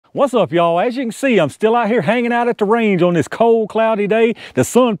What's up, y'all? As you can see, I'm still out here hanging out at the range on this cold, cloudy day. The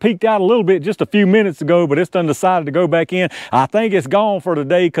sun peeked out a little bit just a few minutes ago, but it's done decided to go back in. I think it's gone for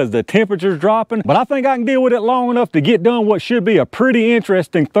today because the temperature's dropping, but I think I can deal with it long enough to get done what should be a pretty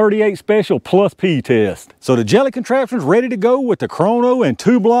interesting 38 special plus P test. So the jelly contraption's ready to go with the chrono and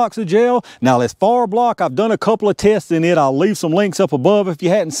 2 blocks of gel. Now this far block, I've done a couple of tests in it. I'll leave some links up above if you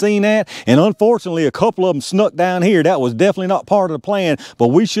hadn't seen that. And unfortunately, a couple of them snuck down here. That was definitely not part of the plan, but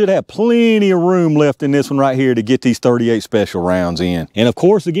we should have plenty of room left in this one right here to get these 38 special rounds in. And of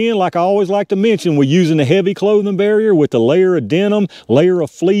course, again, like I always like to mention, we're using a heavy clothing barrier with a layer of denim, layer of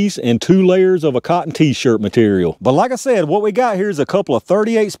fleece, and 2 layers of a cotton t-shirt material. But like I said, what we got here is a couple of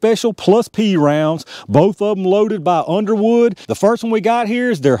 38 special plus P rounds, both of them loaded by Underwood. The first one we got here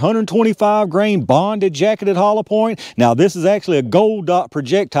is their 125 grain bonded jacketed hollow point. Now this is actually a gold dot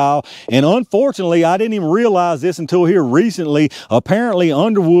projectile, and unfortunately, I didn't even realize this until here recently. Apparently,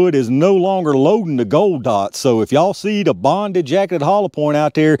 Underwood is no longer loading the gold dots. So if y'all see the bonded jacketed hollow point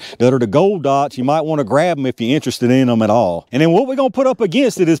out there that are the gold dots, you might want to grab them if you're interested in them at all. And then what we're going to put up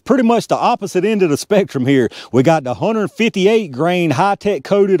against it is pretty much the opposite end of the spectrum here. We got the 158 grain high-tech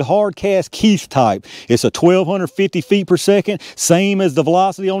coated hard cast Keith type. It's a 1250 feet per second, same as the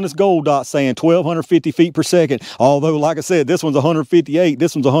velocity on this gold dot saying 1250 feet per second. Although, like I said, this one's 158,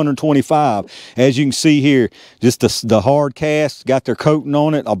 this one's 125. As you can see here, just the hard cast got their coating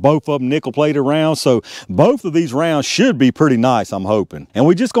on it. Both of them nickel plated rounds, so both of these rounds should be pretty nice, I'm hoping. And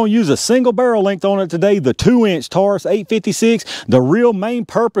we're just going to use a single barrel length on it today, the 2-inch Taurus 856. The real main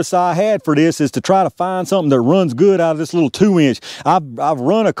purpose I had for this is to try to find something that runs good out of this little 2-inch. I've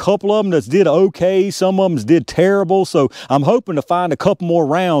run a couple of them that did okay, some of them did terrible, so I'm hoping to find a couple more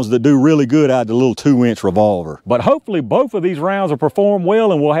rounds that do really good out of the little 2-inch revolver. But hopefully both of these rounds will perform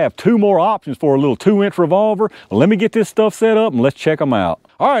well, and we'll have 2 more options for a little 2-inch revolver. Well, let me get this stuff set up and let's check them out.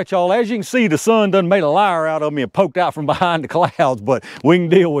 All right, y'all, as you can see, the sun done made a liar out of me and poked out from behind the clouds, but we can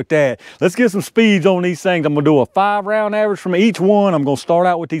deal with that. Let's get some speeds on these things. I'm gonna do a 5-round average from each one. I'm gonna start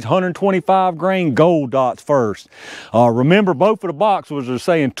out with these 125 grain gold dots first. Remember, both of the boxes are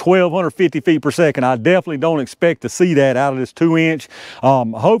saying 1250 feet per second. I definitely don't expect to see that out of this 2-inch.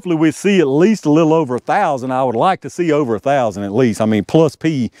 Hopefully we see at least a little over 1,000. I would like to see over 1,000 at least. I mean, plus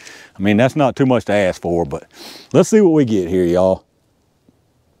P, I mean, that's not too much to ask for, but let's see what we get here, y'all.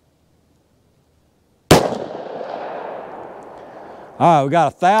 All right, we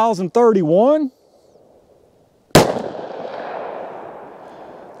got 1,031,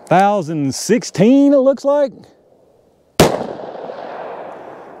 1,016 it looks like,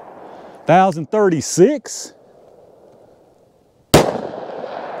 1,036,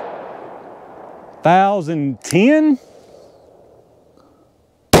 1,010,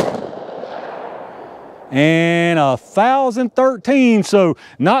 and 1,013. So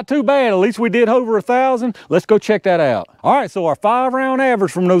not too bad. At least we did over 1,000. Let's go check that out. All right, so our 5-round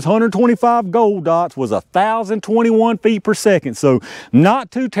average from those 125 gold dots was 1,021 feet per second. So not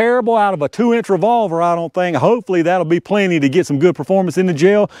too terrible out of a 2-inch revolver, I don't think. Hopefully that'll be plenty to get some good performance in the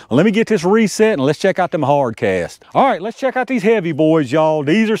gel. Well, let me get this reset and let's check out them hard cast. All right, let's check out these heavy boys, y'all.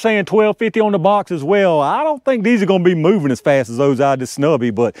 These are saying 1250 on the box as well. I don't think these are gonna be moving as fast as those out of this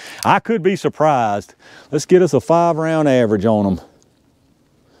Snubby, but I could be surprised. Let's get us a 5-round average on them.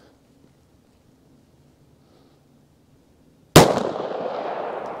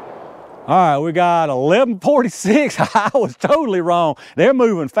 All right, we got 1146. I was totally wrong. They're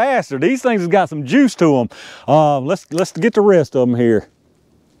moving faster. These things have got some juice to them. Let's get the rest of them here.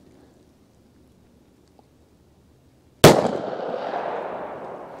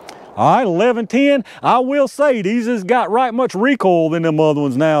 All right, 1110. I will say these has got right much recoil than them other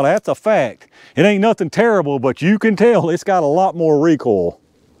ones now. That's a fact. It ain't nothing terrible, but you can tell it's got a lot more recoil.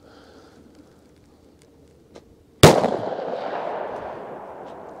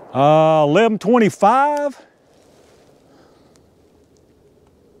 Uh, 1125.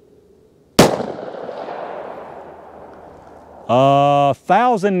 Uh,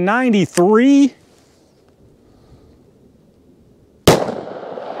 1,093.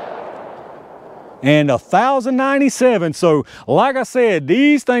 And 1,097. So like I said,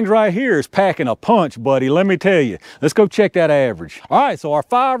 these things right here is packing a punch, buddy. Let me tell you. Let's go check that average. All right, so our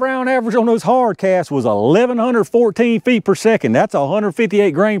 5-round average on those hard casts was 1,114 feet per second. That's a 158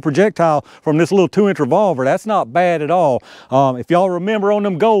 grain projectile from this little 2-inch revolver. That's not bad at all. If y'all remember on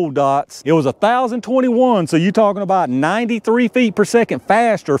them gold dots, it was 1,021. So you're talking about 93 feet per second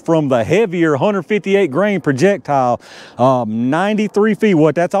faster from the heavier 158 grain projectile. 93 feet,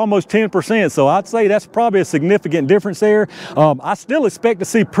 what? That's almost 10%. So I'd say that's probably a significant difference there. I still expect to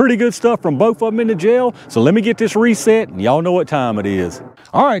see pretty good stuff from both of them in the gel. So let me get this reset and y'all know what time it is.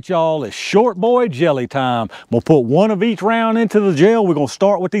 All right, y'all, it's short boy jelly time. We'll put one of each round into the gel. We're gonna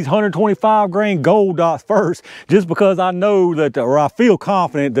start with these 125 grain gold dots first, just because I know that, or I feel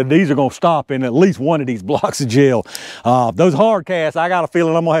confident that these are gonna stop in at least one of these blocks of gel. Those hard casts, I got a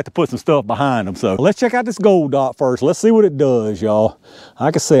feeling I'm gonna have to put some stuff behind them. So let's check out this gold dot first. Let's see what it does, y'all.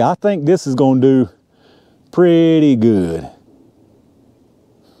 Like I say, I think this is gonna do pretty good.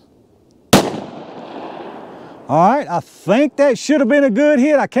 All right, I think that should have been a good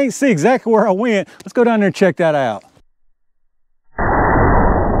hit. I can't see exactly where I went. Let's go down there and check that out.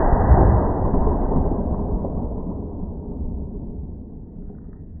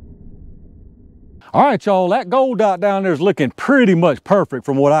 All right, y'all, that gold dot down there is looking pretty much perfect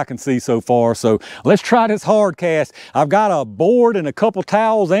from what I can see so far. So let's try this hard cast. I've got a board and a couple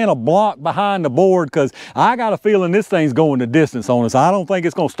towels and a block behind the board because I got a feeling this thing's going the distance on us. I don't think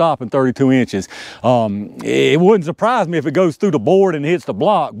it's gonna stop in 32 inches. It wouldn't surprise me if it goes through the board and hits the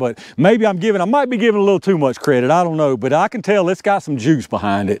block, but maybe I might be giving a little too much credit. I don't know, but I can tell it's got some juice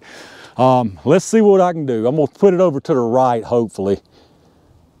behind it. Let's see what I can do. I'm gonna put it over to the right, hopefully.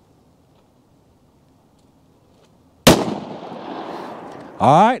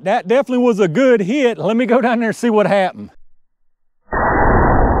 All right, that definitely was a good hit. Let me go down there and see what happened.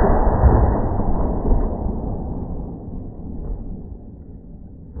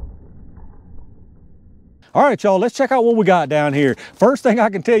 All right, y'all, let's check out what we got down here. First thing I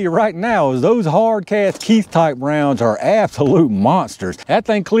can tell you right now is those hard cast Keith type rounds are absolute monsters. That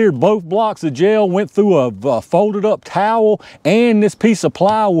thing cleared both blocks of gel, went through a folded up towel and this piece of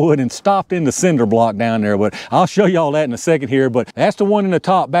plywood and stopped in the cinder block down there. But I'll show y'all that in a second here. But that's the one in the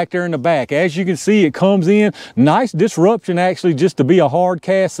top back there in the back. As you can see, it comes in nice disruption actually, just to be a hard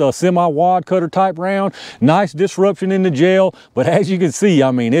cast semi-wad cutter type round. Nice disruption in the gel. But as you can see,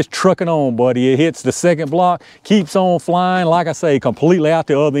 I mean, it's trucking on, buddy. It hits the second block, keeps on flying, like I say, completely out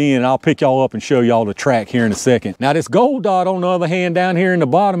the other end, and I'll pick y'all up and show y'all the track here in a second. Now this gold dot on the other hand down here in the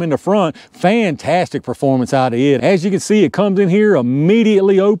bottom in the front, fantastic performance out of it. As you can see, it comes in here,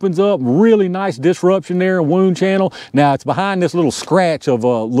 immediately opens up, really nice disruption there, wound channel. Now it's behind this little scratch of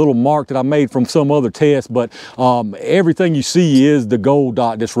a little mark that I made from some other test, but everything you see is the gold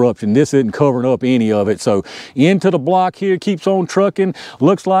dot disruption. This isn't covering up any of it. So into the block here, keeps on trucking.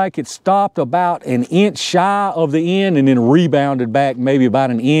 Looks like it stopped about an inch shy of the end and then rebounded back maybe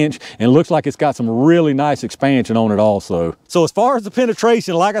about an inch, and looks like it's got some really nice expansion on it also. So as far as the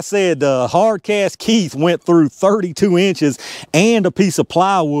penetration, like I said, the hard cast Keith went through 32 inches and a piece of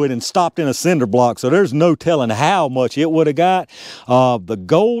plywood and stopped in a cinder block, so there's no telling how much it would have got. The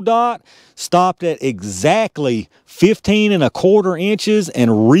gold dot stopped at exactly 15¼ inches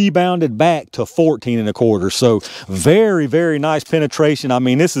and rebounded back to 14¼ so very, very nice penetration. I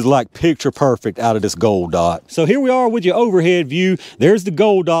mean, this is like picture perfect out of this gold dot. So here we are with your overhead view. There's the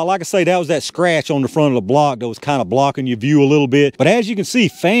gold dot. Like I say, that was that scratch on the front of the block that was kind of blocking your view a little bit, but as you can see,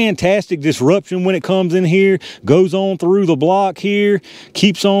 fantastic disruption when it comes in here, goes on through the block here,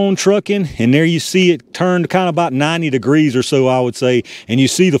 keeps on trucking, and there you see it turned kind of about 90 degrees or so, I would say, and you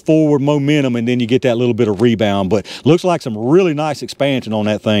see the forward momentum, and then you get that little bit of rebound. But looks like some really nice expansion on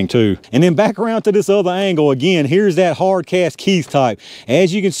that thing too. And then back around to this other angle again, here's that hard cast Keith type.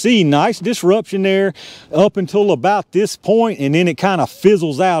 As you can see, nice disruption there up until about this point, and then it kind of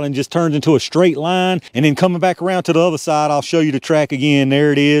fizzles out and just turns into a straight line. And then coming back around to the other side, I'll show you the track again.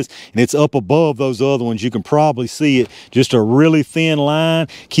 There it is, and it's up above those other ones. You can probably see it, just a really thin line,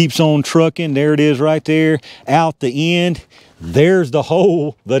 keeps on trucking. There it is right there out the end. There's the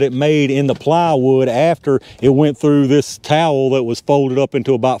hole that it made in the plywood after it went through this towel that was folded up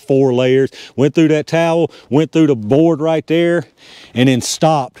into about 4 layers. Went through that towel, went through the board right there, and then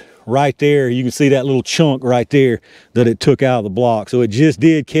stopped right there. You can see that little chunk right there that it took out of the block. So it just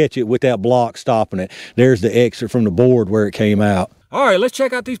did catch it with that block stopping it. There's the exit from the board where it came out. All right, let's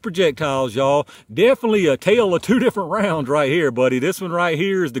check out these projectiles, y'all. Definitely a tale of 2 different rounds right here, buddy. This one right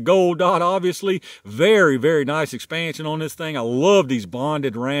here is the gold dot, obviously. Very, very nice expansion on this thing. I love these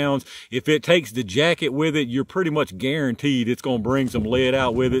bonded rounds. If it takes the jacket with it, you're pretty much guaranteed it's going to bring some lead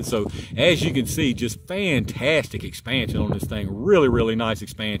out with it. So as you can see, just fantastic expansion on this thing. Really, really nice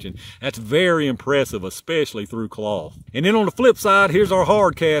expansion. That's very impressive, especially through cloth. And then on the flip side, here's our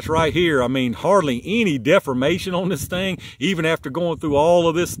hard cast right here. I mean, hardly any deformation on this thing, even after going going through all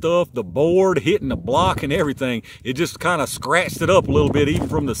of this stuff, the board hitting the block and everything, it just kind of scratched it up a little bit, even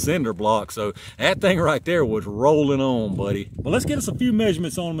from the cinder block. So that thing right there was rolling on, buddy. But let's get us a few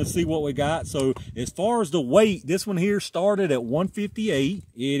measurements on them and see what we got. So as far as the weight, this one here started at 158.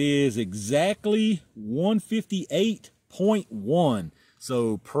 It is exactly 158.1.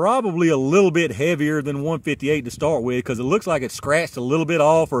 So probably a little bit heavier than 158 to start with, because it looks like it scratched a little bit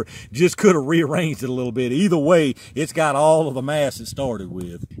off or just could have rearranged it a little bit. Either way, it's got all of the mass it started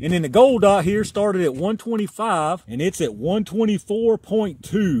with. And then the gold dot here started at 125 and it's at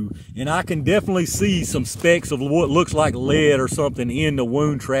 124.2. And I can definitely see some specks of what looks like lead or something in the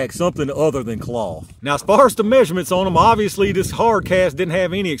wound track, something other than cloth. Now, as far as the measurements on them, obviously this hard cast didn't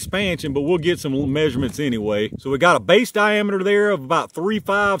have any expansion, but we'll get some measurements anyway. So we got a base diameter there of about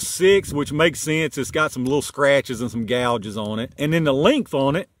 356, which makes sense. It's got some little scratches and some gouges on it. And then the length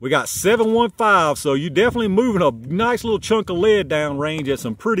on it, we got 715. So you definitely moving a nice little chunk of lead down range at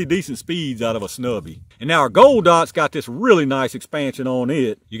some pretty decent speeds out of a snubby. And now our gold dot's got this really nice expansion on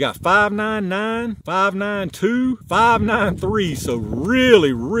it. You got 599, 592, 593. So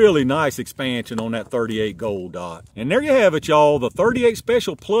really nice expansion on that 38 gold dot. And there you have it, y'all. The 38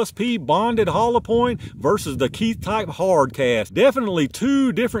 Special Plus P bonded hollow point versus the Keith type hard cast. Definitely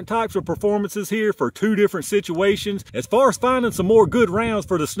two different types of performances here for two different situations. As far as finding some more good rounds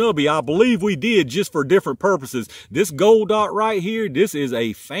for the snubby, I believe we did, just for different purposes. This gold dot right here, this is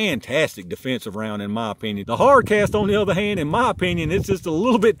a fantastic defensive round in my opinion. The hard cast, on the other hand, in my opinion, it's just a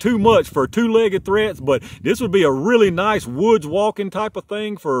little bit too much for two-legged threats, but this would be a really nice woods walking type of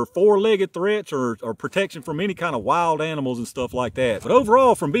thing for four-legged threats or protection from any kind of wild animals and stuff like that. But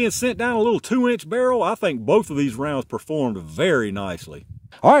overall, from being sent down a little 2-inch barrel, I think both of these rounds performed very nicely.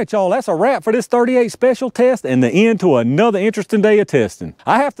 All right, y'all, that's a wrap for this 38 special test and the end to another interesting day of testing.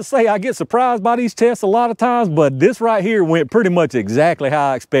 I have to say, I get surprised by these tests a lot of times, but this right here went pretty much exactly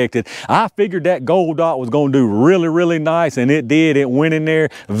how I expected. I figured that gold dot was going to do really nice, and it did. It went in there.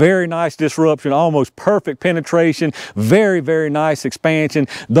 Very nice disruption, almost perfect penetration, very nice expansion.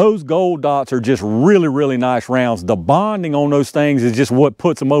 Those gold dots are just really nice rounds. The bonding on those things is just what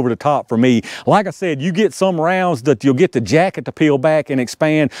puts them over the top for me. Like I said, you get some rounds that you'll get the jacket to peel back and expand,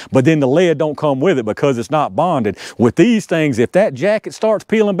 but then the lead don't come with it because it's not bonded. With these things, if that jacket starts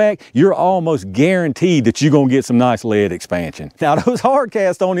peeling back, you're almost guaranteed that you're gonna get some nice lead expansion. Now those hard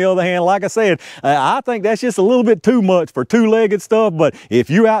casts, on the other hand, like I said, I think that's just a little bit too much for two-legged stuff, but if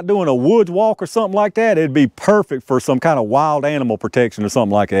you're out doing a woods walk or something like that, it'd be perfect for some kind of wild animal protection or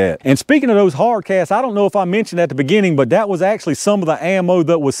something like that. And speaking of those hard casts, I don't know if I mentioned at the beginning, but that was actually some of the ammo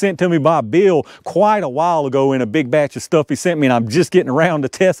that was sent to me by Bill quite a while ago in a big batch of stuff he sent me, and I'm just getting around to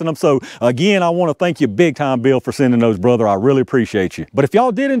testing them. So again, I want to thank you big time, Bill, for sending those, brother. I really appreciate you. But if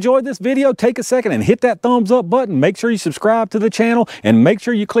y'all did enjoy this video, take a second and hit that thumbs up button. Make sure you subscribe to the channel and make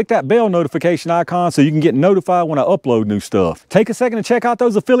sure you click that bell notification icon so you can get notified when I upload new stuff. Take a second to check out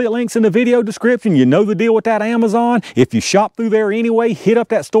those affiliate links in the video description. You know the deal with that Amazon. If you shop through there anyway, hit up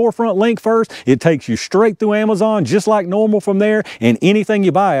that storefront link first. It takes you straight through Amazon just like normal from there, and anything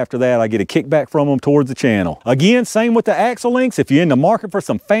you buy after that, I get a kickback from them towards the channel. Again, same with the axle links. If you're in the market for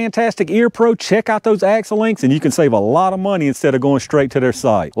some fantastic ear pro, check out those axle links and you can save a lot of money instead of going straight to their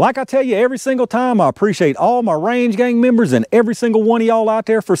site. Like I tell you every single time, I appreciate all my Range Gang members and every single one of y'all out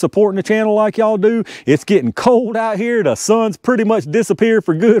there for supporting the channel like y'all do. It's getting cold out here. The sun's pretty much disappeared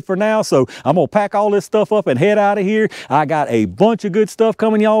for good for now, so I'm gonna pack all this stuff up and head out of here. I got a bunch of good stuff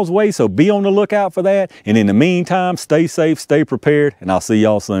coming y'all's way, so be on the lookout for that. And in the meantime, stay safe, stay prepared, and I'll see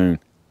y'all soon.